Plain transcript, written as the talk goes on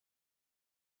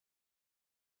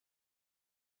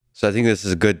So I think this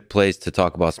is a good place to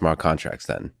talk about smart contracts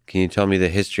then. Can you tell me the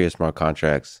history of smart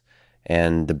contracts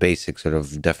and the basic sort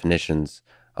of definitions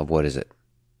of what is it?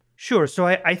 Sure. So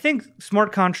I think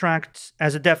smart contracts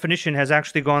as a definition has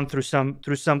actually gone through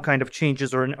some kind of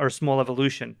changes or small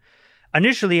evolution.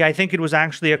 Initially, I think it was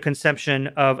actually a conception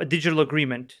of a digital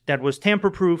agreement that was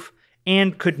tamper-proof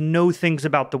and could know things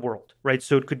about the world, right?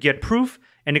 So it could get proof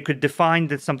and it could define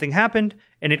that something happened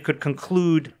and it could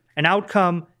conclude an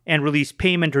outcome and release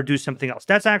payment or do something else.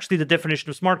 That's actually the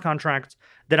definition of smart contracts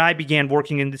that I began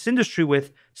working in this industry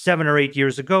with 7 or 8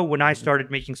 years ago when I started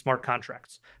making smart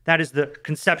contracts. That is the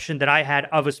conception that I had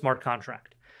of a smart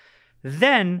contract.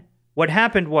 Then what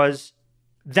happened was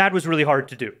that was really hard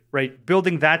to do, right?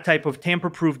 Building that type of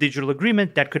tamper-proof digital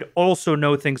agreement that could also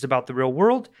know things about the real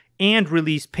world and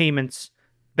release payments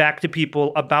back to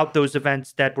people about those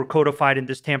events that were codified in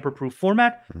this tamper-proof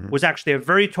format was actually a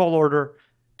very tall order.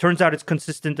 Turns out it's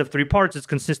consistent of 3 parts. It's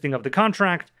consisting of the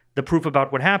contract, the proof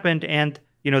about what happened, and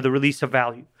the release of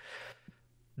value.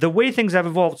 The way things have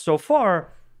evolved so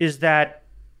far is that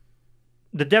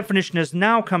the definition has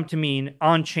now come to mean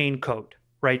on-chain code,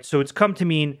 right? So it's come to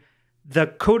mean the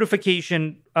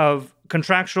codification of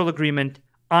contractual agreement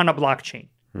on a blockchain,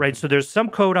 right? So there's some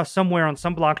code somewhere on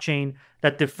some blockchain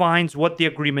that defines what the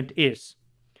agreement is.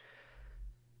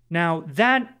 Now,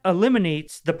 that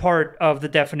eliminates the part of the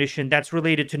definition that's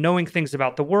related to knowing things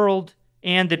about the world,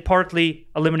 and it partly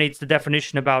eliminates the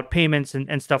definition about payments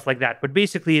and stuff like that. But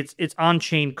basically, it's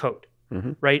on-chain code,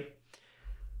 right?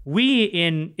 We,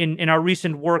 in our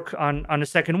recent work on a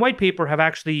second white paper, have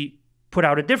actually put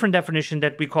out a different definition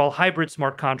that we call hybrid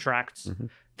smart contracts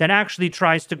that actually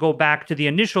tries to go back to the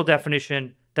initial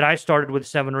definition that I started with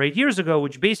 7 or 8 years ago,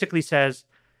 which basically says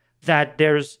that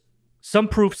there's some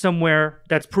proof somewhere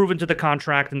that's proven to the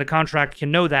contract, and the contract can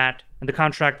know that, and the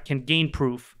contract can gain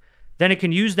proof. Then it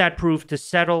can use that proof to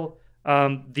settle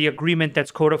the agreement that's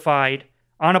codified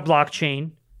on a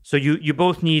blockchain. So you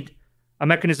both need a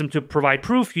mechanism to provide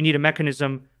proof. You need a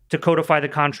mechanism to codify the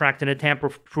contract in a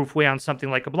tamper-proof way on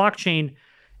something like a blockchain.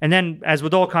 And then, as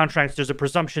with all contracts, there's a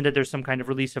presumption that there's some kind of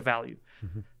release of value.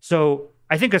 So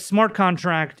I think a smart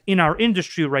contract in our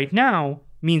industry right now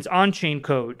means on-chain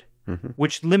code,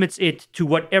 which limits it to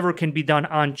whatever can be done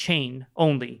on-chain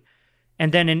only.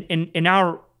 And then in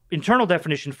our internal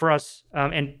definition for us,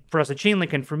 and for us at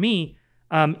Chainlink and for me,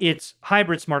 it's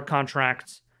hybrid smart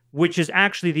contracts, which is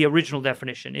actually the original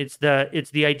definition. It's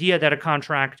the idea that a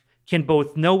contract can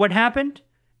both know what happened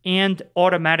and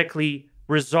automatically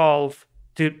resolve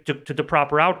to the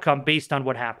proper outcome based on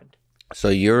what happened. So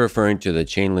you're referring to the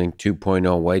Chainlink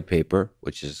 2.0 white paper,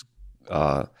 which is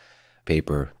a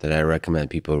paper that I recommend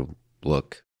people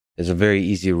look. It's a very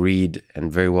easy read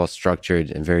and very well structured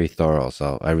and very thorough.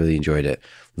 So I really enjoyed it.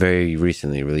 Very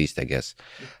recently released, I guess.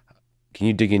 Can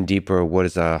you dig in deeper? What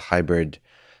is a hybrid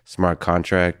smart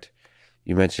contract?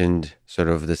 You mentioned sort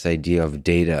of this idea of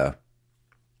data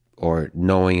or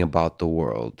knowing about the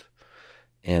world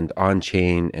and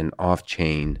on-chain and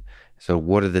off-chain. So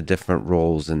what are the different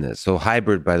roles in this? So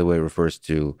hybrid, by the way, refers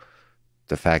to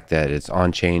the fact that it's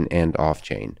on-chain and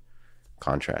off-chain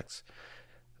contracts.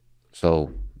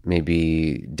 So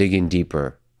maybe dig in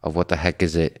deeper of what the heck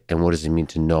is it and what does it mean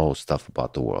to know stuff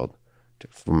about the world?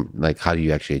 Like, how do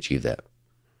you actually achieve that?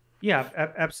 Yeah,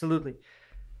 absolutely.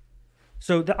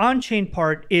 So the on-chain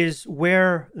part is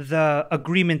where the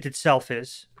agreement itself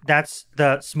is. That's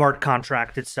the smart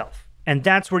contract itself. And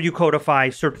that's where you codify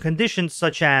certain conditions,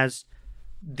 such as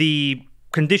the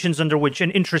conditions under which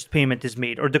an interest payment is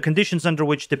made, or the conditions under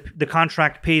which the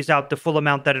contract pays out the full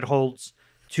amount that it holds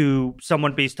to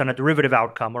someone based on a derivative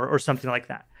outcome or something like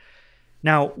that.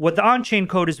 Now, what the on-chain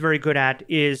code is very good at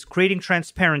is creating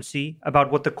transparency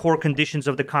about what the core conditions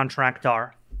of the contract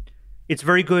are. It's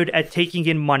very good at taking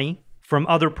in money from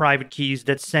other private keys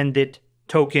that send it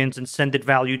tokens and send it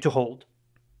value to hold.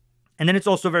 And then it's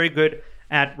also very good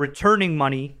at returning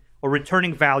money or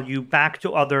returning value back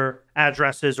to other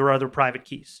addresses or other private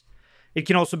keys. It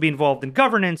can also be involved in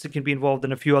governance. It can be involved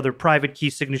in a few other private key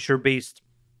signature-based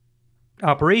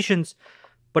operations.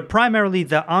 But primarily,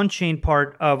 the on-chain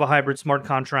part of a hybrid smart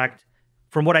contract,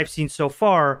 from what I've seen so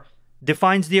far,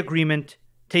 defines the agreement,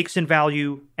 takes in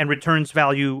value, and returns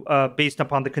value based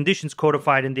upon the conditions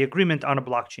codified in the agreement on a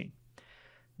blockchain.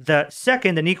 The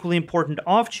second and equally important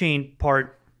off-chain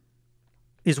part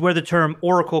is where the term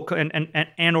oracle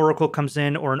and oracle comes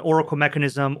in, or an oracle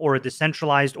mechanism, or a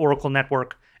decentralized oracle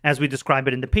network, as we describe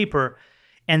it in the paper.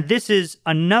 And this is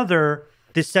another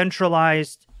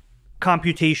decentralized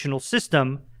computational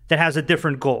system that has a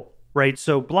different goal, right?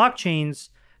 So blockchains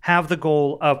have the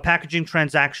goal of packaging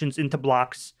transactions into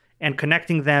blocks and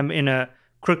connecting them in a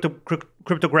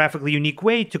cryptographically unique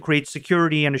way to create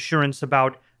security and assurance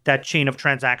about that chain of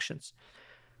transactions.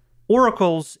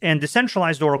 Oracles and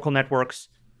decentralized Oracle networks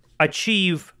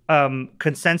achieve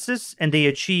consensus and they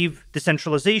achieve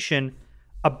decentralization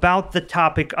about the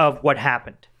topic of what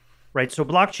happened, right? So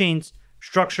blockchains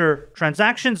structure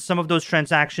transactions. Some of those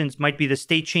transactions might be the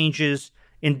state changes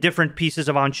in different pieces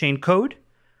of on-chain code.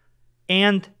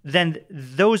 And then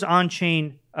those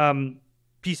on-chain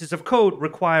pieces of code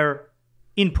require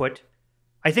input.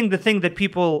 I think the thing that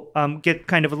people get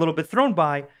kind of a little bit thrown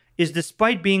by is,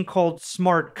 despite being called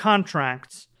smart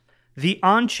contracts, the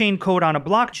on-chain code on a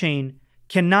blockchain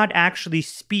cannot actually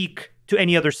speak to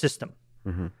any other system.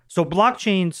 Mm-hmm. So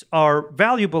blockchains are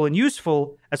valuable and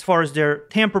useful as far as they're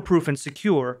tamper-proof and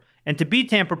secure. And to be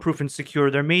tamper-proof and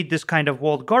secure, they're made this kind of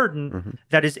walled garden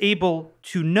that is able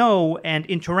to know and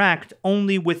interact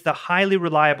only with the highly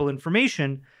reliable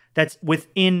information that's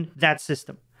within that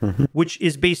system, which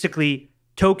is basically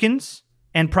tokens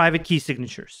and private key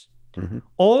signatures.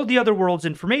 All the other world's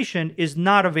information is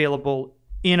not available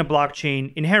in a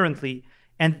blockchain inherently.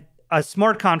 And a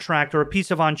smart contract or a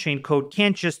piece of on-chain code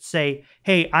can't just say,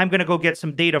 hey, I'm going to go get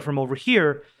some data from over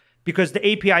here, because the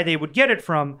API they would get it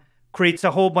from creates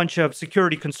a whole bunch of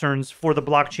security concerns for the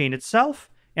blockchain itself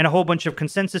and a whole bunch of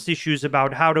consensus issues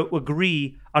about how to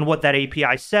agree on what that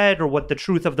API said or what the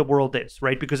truth of the world is,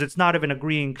 right? Because it's not even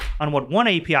agreeing on what one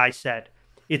API said.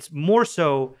 It's more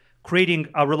so creating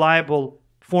a reliable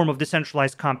form of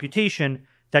decentralized computation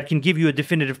that can give you a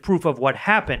definitive proof of what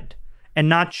happened and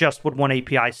not just what one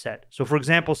API said. So, for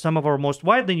example, some of our most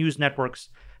widely used networks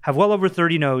have well over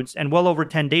 30 nodes and well over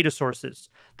 10 data sources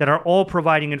that are all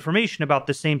providing information about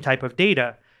the same type of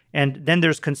data. And then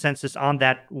there's consensus on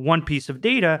that one piece of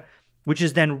data, which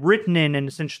is then written in and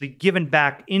essentially given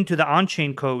back into the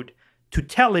on-chain code to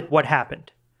tell it what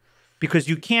happened. Because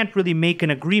you can't really make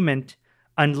an agreement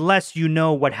unless you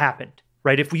know what happened,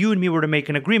 right? If you and me were to make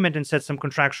an agreement and set some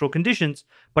contractual conditions,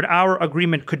 but our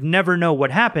agreement could never know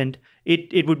what happened,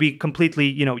 it would be completely,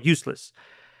 useless.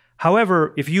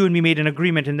 However, if you and me made an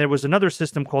agreement and there was another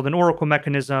system called an Oracle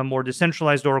mechanism or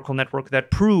decentralized Oracle network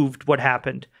that proved what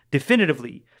happened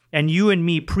definitively, and you and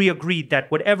me pre-agreed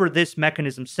that whatever this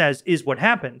mechanism says is what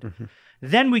happened,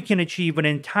 then we can achieve an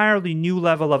entirely new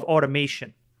level of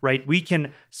automation, right? We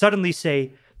can suddenly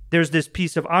say, there's this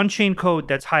piece of on-chain code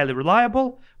that's highly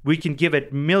reliable. We can give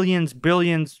it millions,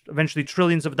 billions, eventually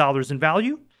trillions of dollars in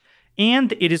value.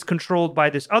 And it is controlled by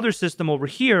this other system over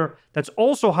here that's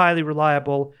also highly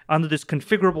reliable under this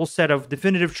configurable set of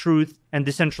definitive truth and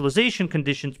decentralization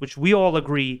conditions, which we all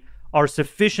agree are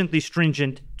sufficiently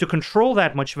stringent to control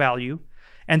that much value.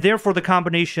 And therefore, the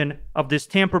combination of this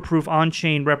tamper-proof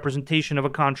on-chain representation of a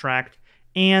contract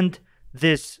and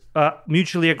this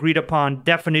mutually agreed upon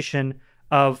definition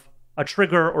of a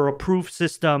trigger or a proof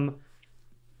system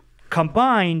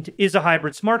combined is a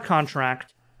hybrid smart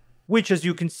contract, which, as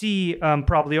you can see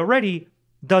probably already,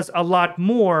 does a lot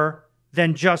more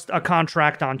than just a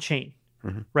contract on chain,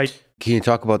 right? Can you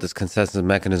talk about this consensus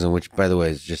mechanism, which, by the way,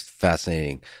 is just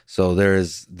fascinating? So there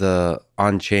is the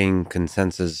on-chain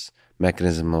consensus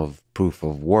mechanism of proof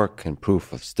of work and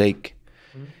proof of stake.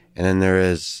 And then there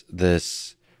is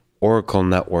this Oracle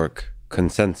network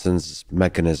consensus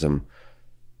mechanism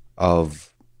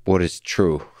of what is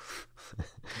true.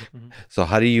 So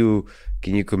can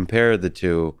you compare the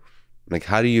two? Like,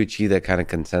 how do you achieve that kind of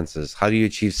consensus? How do you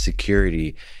achieve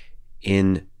security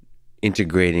in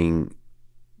integrating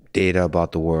data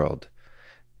about the world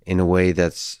in a way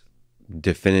that's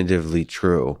definitively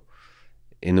true,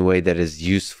 in a way that is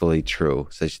usefully true,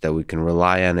 such that we can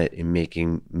rely on it in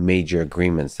making major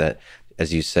agreements that,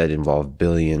 as you said, involve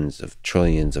billions of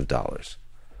trillions of dollars?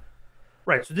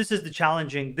 Right. So this is the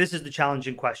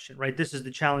challenging question, right? This is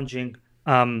the challenging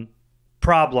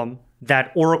problem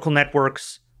that Oracle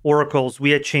networks, Oracles,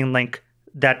 we at Chainlink,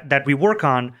 that we work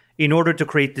on in order to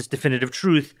create this definitive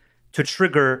truth to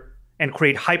trigger and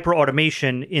create hyper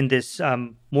automation in this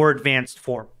more advanced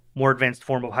form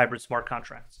of hybrid smart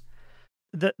contracts.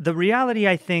 The reality,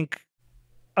 I think,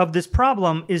 of this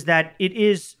problem is that it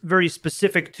is very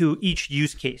specific to each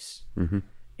use case.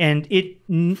 And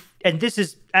this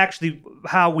is actually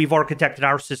how we've architected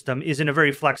our system, is in a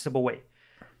very flexible way.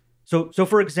 So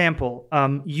for example,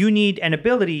 you need an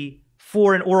ability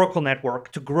for an Oracle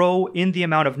network to grow in the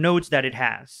amount of nodes that it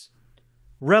has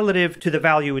relative to the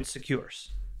value it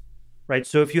secures, right?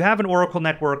 So if you have an Oracle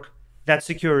network that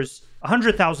secures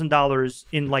 $100,000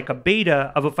 in like a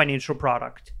beta of a financial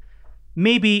product,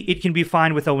 maybe it can be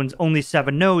fine with only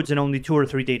 7 nodes and only 2 or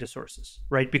 3 data sources,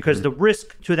 right? Because the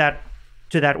risk to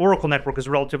that Oracle network is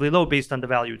relatively low based on the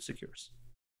value it secures.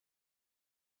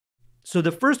 So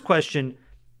the first question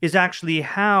is actually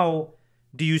how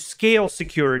do you scale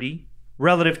security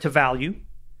relative to value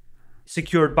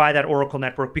secured by that Oracle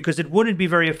network, because it wouldn't be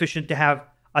very efficient to have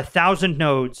 1,000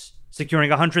 nodes securing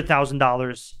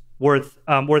 $100,000 worth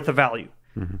of value.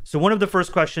 So one of the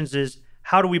first questions is,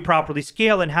 how do we properly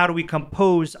scale, and how do we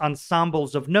compose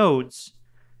ensembles of nodes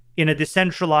in a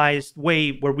decentralized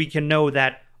way where we can know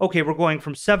that, okay, we're going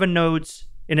from 7 nodes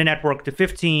in a network to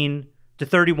 15 to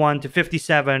 31 to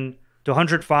 57 to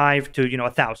 105 to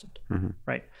 1,000,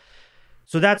 right?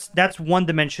 So that's one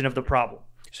dimension of the problem.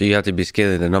 So you have to be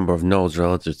scaling the number of nodes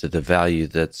relative to the value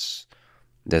that's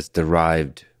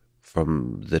derived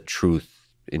from the truth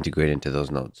integrated into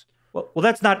those nodes. Well,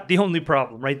 that's not the only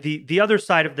problem, right? The other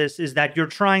side of this is that you're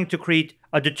trying to create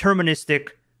a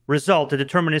deterministic result, a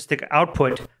deterministic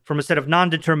output from a set of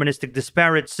non-deterministic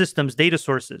disparate systems, data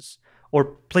sources, or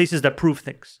places that prove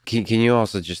things. Can you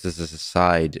also, just as an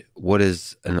aside, what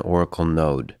is an Oracle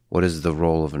node? What is the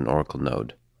role of an Oracle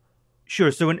node? Sure.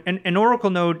 So an Oracle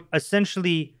node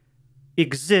essentially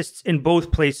exists in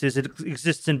both places. It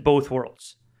exists in both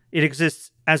worlds. It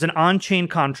exists as an on-chain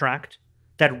contract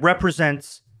that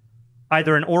represents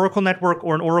either an Oracle network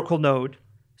or an Oracle node.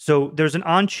 So there's an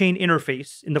on-chain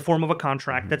interface in the form of a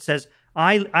contract that says,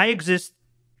 I exist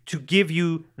to give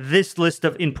you this list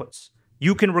of inputs.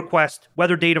 You can request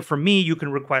weather data from me. You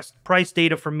can request price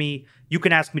data from me. You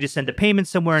can ask me to send a payment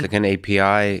somewhere. It's like an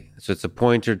API. So it's a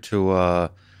pointer to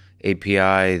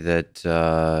API that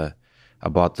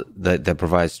that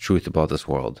provides truth about this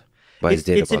world. It's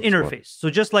an interface. So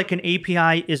just like an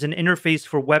API is an interface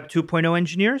for Web 2.0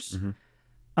 engineers,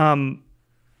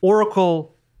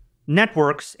 Oracle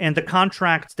networks and the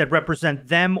contracts that represent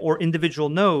them or individual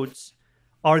nodes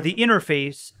are the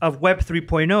interface of Web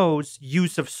 3.0's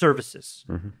use of services.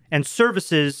 And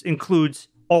services includes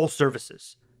all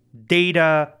services: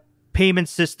 data, payment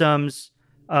systems,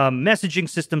 messaging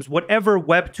systems, whatever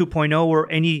Web 2.0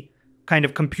 or any kind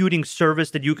of computing service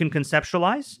that you can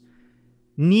conceptualize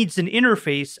needs an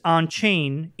interface on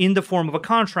chain in the form of a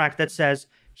contract that says,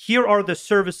 here are the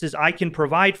services I can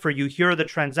provide for you. Here are the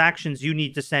transactions you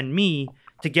need to send me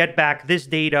to get back this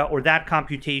data or that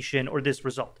computation or this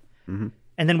result.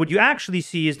 And then what you actually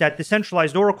see is that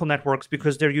decentralized Oracle networks,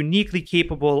 because they're uniquely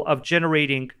capable of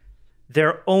generating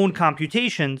their own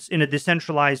computations in a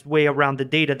decentralized way around the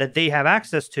data that they have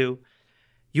access to,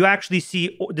 you actually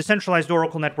see decentralized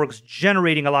Oracle networks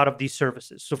generating a lot of these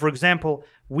services. So for example,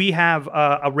 we have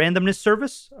a randomness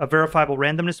service, a verifiable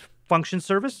randomness function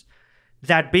service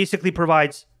that basically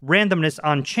provides randomness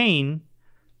on chain.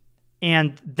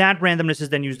 And that randomness is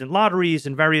then used in lotteries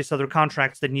and various other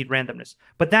contracts that need randomness.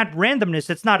 But that randomness,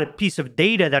 it's not a piece of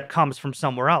data that comes from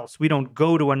somewhere else. We don't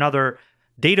go to another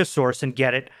data source and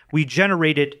get it. We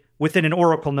generate it within an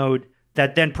Oracle node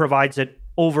that then provides it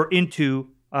over into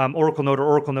Oracle node or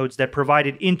Oracle nodes that provide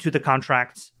it into the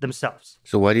contracts themselves.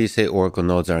 So why do you say Oracle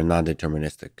nodes are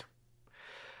non-deterministic?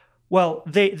 Well,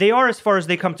 they are as far as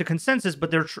they come to consensus,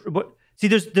 but see,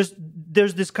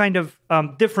 there's this kind of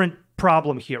different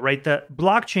problem here, right? The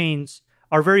blockchains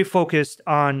are very focused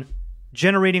on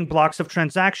generating blocks of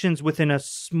transactions within a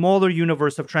smaller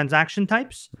universe of transaction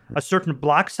types, a certain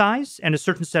block size, and a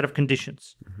certain set of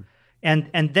conditions.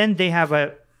 And then they have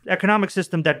a economic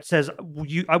system that says,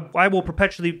 I will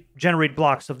perpetually generate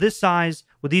blocks of this size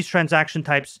with these transaction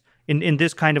types in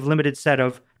this kind of limited set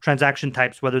of transaction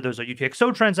types, whether those are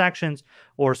UTXO transactions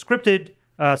or scripted,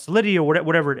 Solidity, or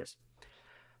whatever it is.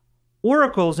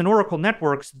 Oracles and Oracle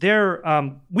networks,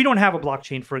 we don't have a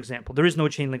blockchain, for example. There is no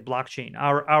Chainlink blockchain.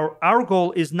 Our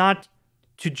goal is not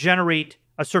to generate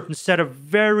a certain set of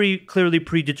very clearly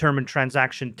predetermined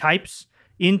transaction types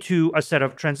into a set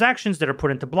of transactions that are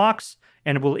put into blocks,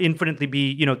 and it will infinitely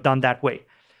be done that way.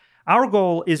 Our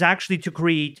goal is actually to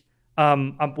create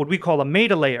what we call a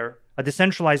meta layer, a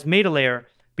decentralized meta layer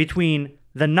between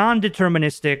the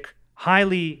non-deterministic,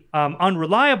 highly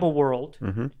unreliable world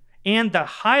and the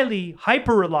highly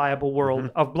hyper-reliable world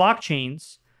of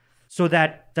blockchains, so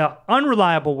that the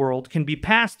unreliable world can be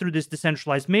passed through this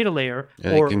decentralized meta layer.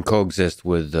 And it can coexist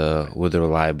with the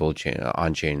reliable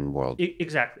on-chain world.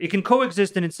 Exactly. It can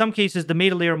coexist, and in some cases, the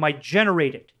meta layer might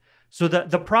generate it. So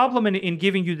the problem in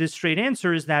giving you this straight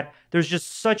answer is that there's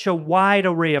just such a wide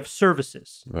array of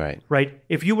services. Right.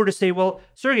 If you were to say, well,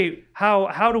 Sergey,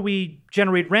 how do we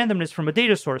generate randomness from a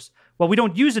data source? Well, we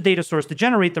don't use a data source to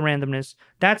generate the randomness.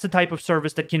 That's the type of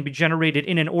service that can be generated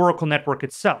in an Oracle network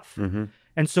itself.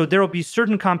 And so there will be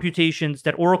certain computations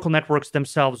that Oracle networks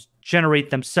themselves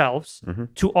generate themselves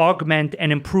to augment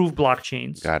and improve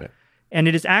blockchains. Got it. And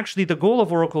it is actually the goal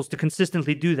of Oracles to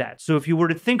consistently do that. So if you were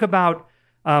to think about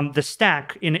the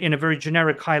stack in a very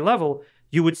generic high level,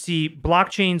 you would see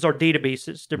blockchains or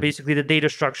databases. They're basically the data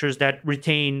structures that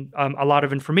retain a lot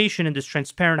of information in this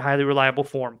transparent, highly reliable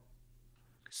form.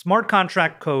 Smart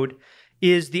contract code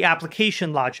is the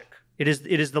application logic. It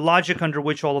is the logic under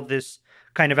which all of this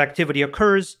kind of activity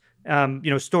occurs.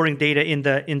 Storing data in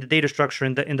the data structure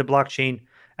in the blockchain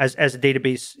as a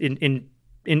database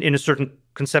in a certain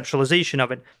conceptualization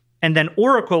of it. And then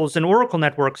oracles and oracle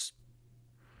networks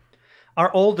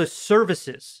are all the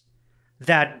services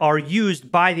that are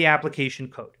used by the application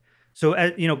code. So,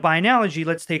 by analogy,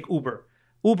 let's take Uber.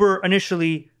 Uber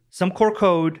initially, some core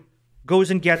code goes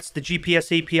and gets the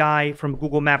GPS API from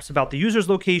Google Maps about the user's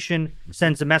location,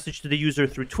 sends a message to the user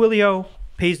through Twilio,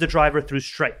 pays the driver through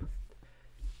Stripe.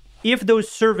 If those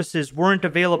services weren't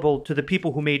available to the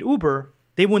people who made Uber,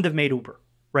 they wouldn't have made Uber,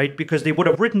 right? Because they would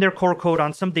have written their core code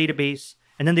on some database,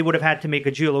 and then they would have had to make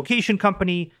a geolocation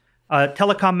company, a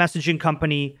telecom messaging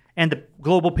company, and a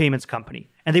global payments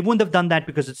company. And they wouldn't have done that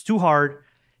because it's too hard.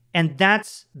 And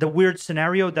that's the weird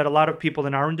scenario that a lot of people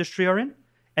in our industry are in.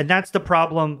 And that's the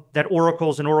problem that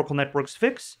oracles and oracle networks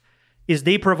fix, is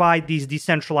they provide these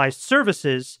decentralized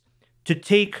services to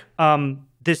take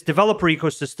this developer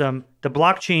ecosystem, the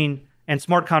blockchain and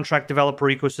smart contract developer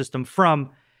ecosystem, from,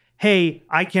 hey,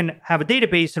 I can have a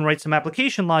database and write some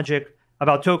application logic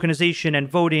about tokenization and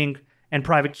voting and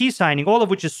private key signing, all of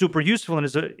which is super useful and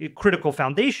is a critical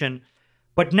foundation.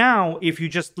 But now, if you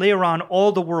just layer on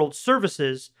all the world's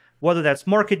services, whether that's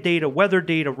market data, weather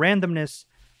data, randomness,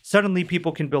 suddenly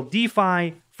people can build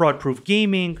DeFi, fraud-proof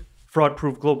gaming,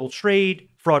 fraud-proof global trade,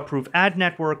 fraud-proof ad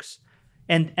networks.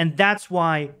 And that's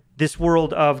why this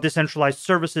world of decentralized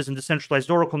services and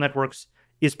decentralized oracle networks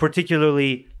is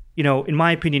particularly, in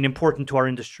my opinion, important to our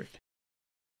industry.